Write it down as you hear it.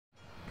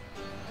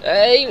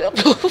Hey! What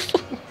the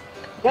fuck?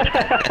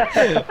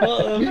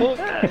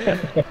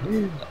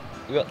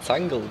 We got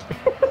tangled.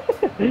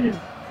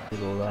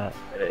 All that.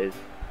 It is.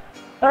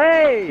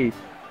 Hey!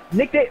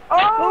 Nicked it!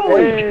 Oh!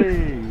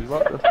 Hey!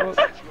 What the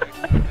fuck?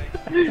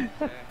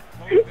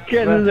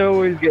 Ken's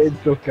always getting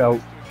stuck out.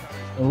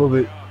 I love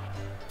it.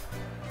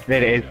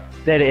 There it is.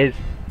 There it is.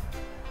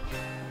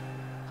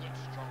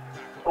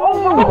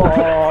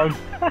 Oh!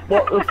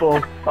 What the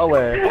fuck?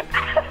 Away.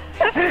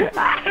 I'm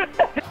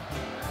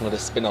gonna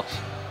spin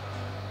off.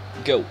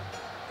 Go.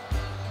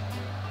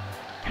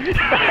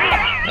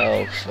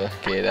 Oh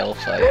fucking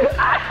hellfire.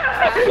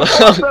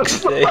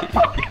 Fuck's sake.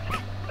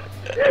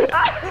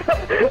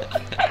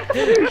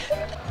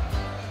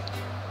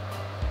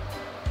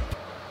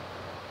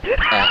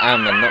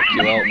 I'm gonna knock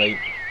you out, mate.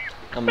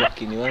 I'm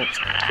knocking you out.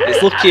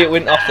 It's lucky it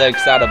went off there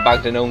because I'd have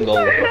bagged an own goal.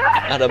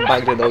 I'd have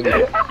bagged an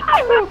oggie.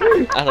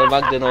 I'd have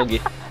bagged an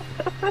oggie.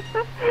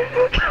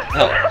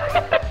 Oh.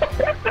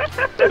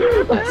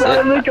 That's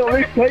it. Look at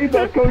me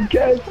payback on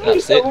Ken.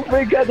 That's it. Don't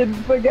think I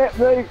didn't forget,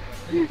 mate.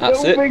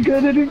 That's Don't it. think I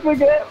didn't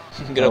forget.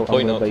 I'm gonna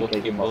point I'm out gonna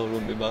fucking vacate ball,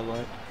 wouldn't be bad,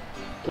 like.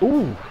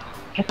 Ooh.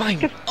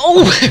 Bang!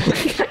 Oh!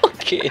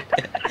 Fucking!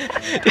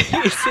 Did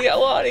you see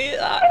how hard he hit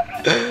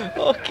that?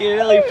 Fucking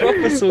hell, he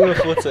proper swung a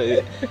foot at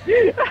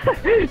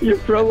it. You're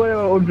probably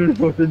 100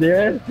 foot in the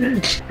air.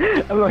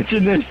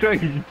 Imagine this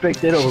strike, you just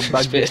picked it up and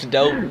bagged it.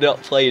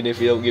 Not playing if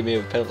you don't give me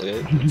a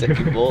penalty. Take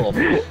your ball off.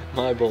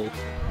 My ball.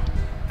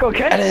 Go on,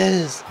 Ken. It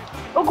is!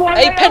 Oh, go on,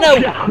 Hey, mate.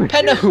 Penno!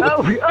 Penno!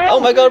 Oh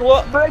my god,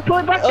 what? Pull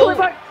it back, Oh. pull it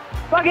back.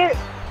 Bag it.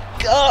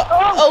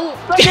 Oh!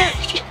 Bag it.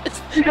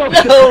 Yes. No,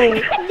 No!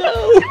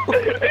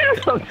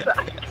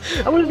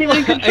 I wasn't even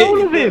in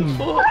control of him.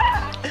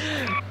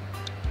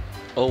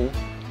 Oh.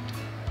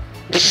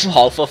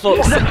 Oh, for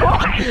fuck's sake.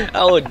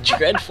 That was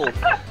dreadful.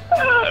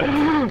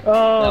 Oh,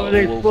 No,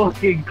 this Wolf.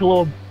 fucking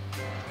club.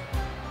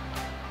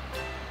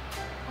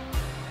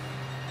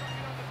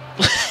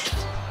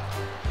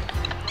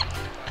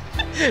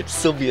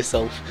 Sub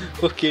yourself.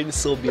 Fucking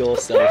sub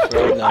yourself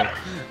right now.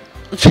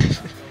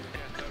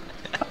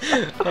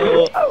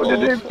 Oh, How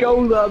did it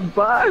go that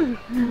bad?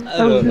 I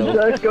How don't did know.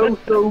 that go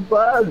so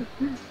bad?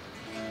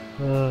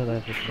 Oh,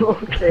 that's a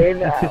Okay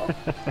now.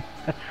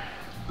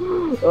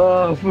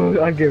 Oh, fuck,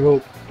 I give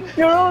up.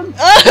 You're on!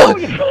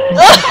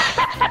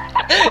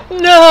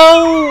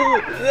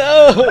 No!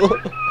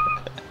 No!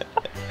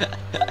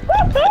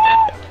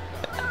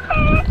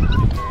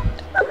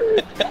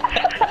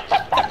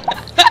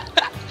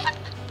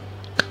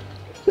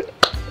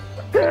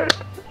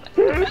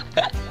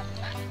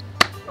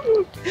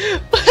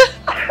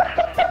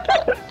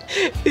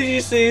 Did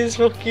you see his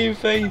fucking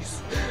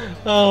face?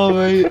 Oh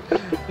mate,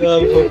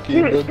 I'm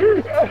fucking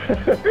done.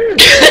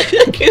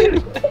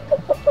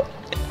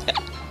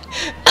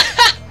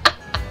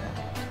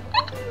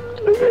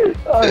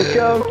 I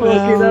can't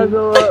fucking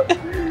handle that.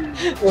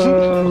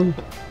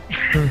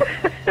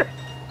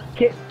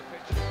 Kit.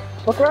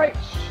 Look right.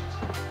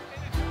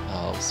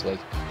 Oh sweet.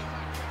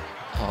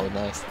 Oh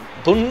nice.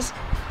 Buns?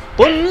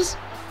 Buns?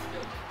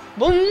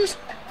 Buns?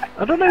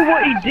 I don't know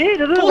what he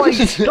did. I don't know why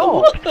he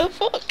stopped. What the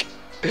fuck?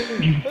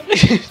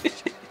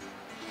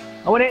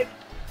 I win it.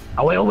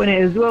 I will win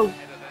it as well.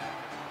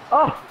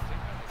 Oh.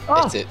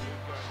 Oh. Hit it.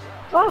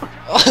 Oh.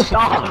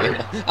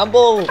 Oh. I'm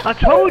ball. I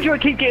told you I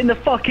keep getting the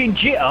fucking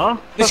jitter.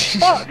 For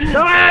fuck's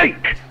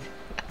sake!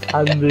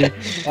 Andy.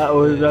 That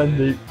was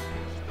Andy.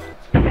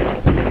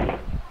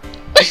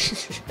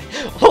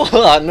 Oh,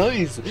 that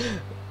noise.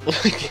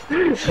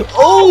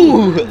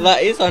 Oh,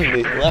 that is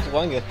Andy. Left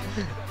wanger.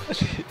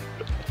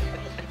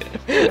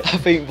 I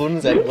think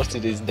Buns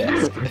headbutted his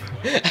desk.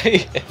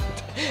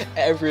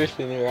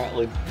 Everything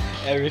rattling,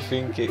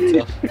 everything kicked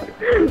off.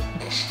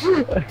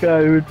 I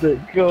can't even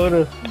take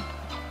corner.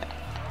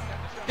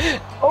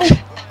 Oh!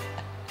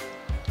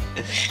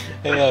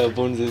 Yeah,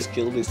 Buns has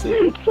killed his son.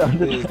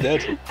 He's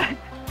dead.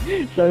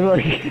 Sound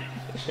like...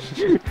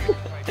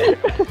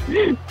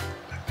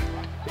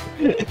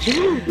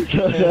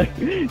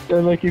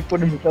 sound like he put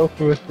himself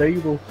through a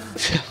stable. I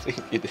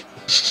think he did.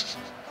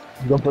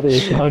 No, don't.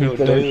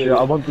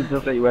 I wanted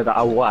to see where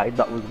how wide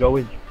that was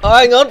going. Oh,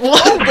 hang on,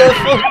 what the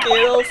fucking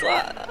hell's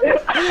that?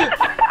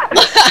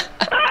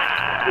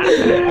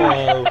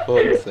 Oh,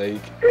 fuck's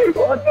sake.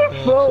 What the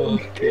Oh,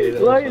 fuck? fucking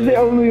hell, Why is it mate.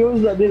 only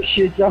us that this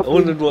shit happened? I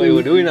wondered what you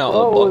were doing out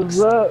of What the was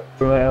box.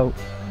 that? Right out.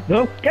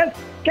 No, Ken!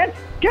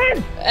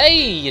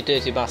 Hey, you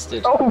dirty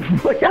bastard. Oh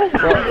my god!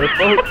 What the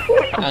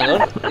fuck? Hang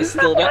on, it's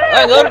still down.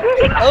 Hang on!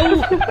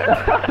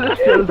 Oh!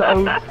 Still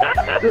down.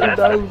 Still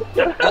down.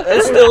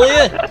 It's still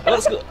here!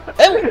 What's go-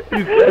 Oh!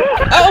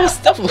 Oh,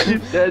 stop!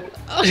 He's dead.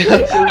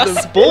 I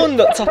spawned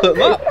at top of the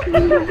map!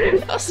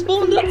 I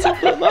spawned at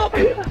top of the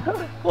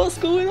map! What's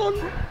going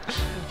on?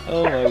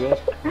 Oh my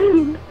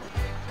god.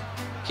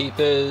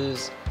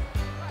 Keepers.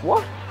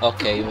 What?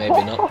 Okay,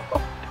 maybe not.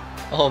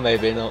 Oh,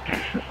 maybe not.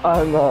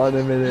 Hang on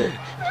a minute.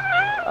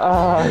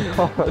 Hang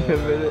on a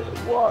minute.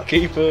 What?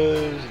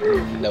 Keepers.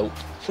 Nope.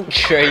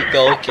 Great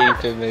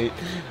goalkeeping, mate.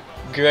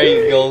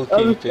 Great I'm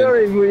goalkeeping.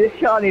 sorry, but you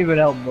can't even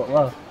help but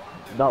laugh.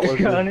 That was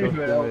You can't even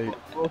disgusting, help mate.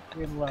 but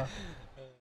fucking laugh.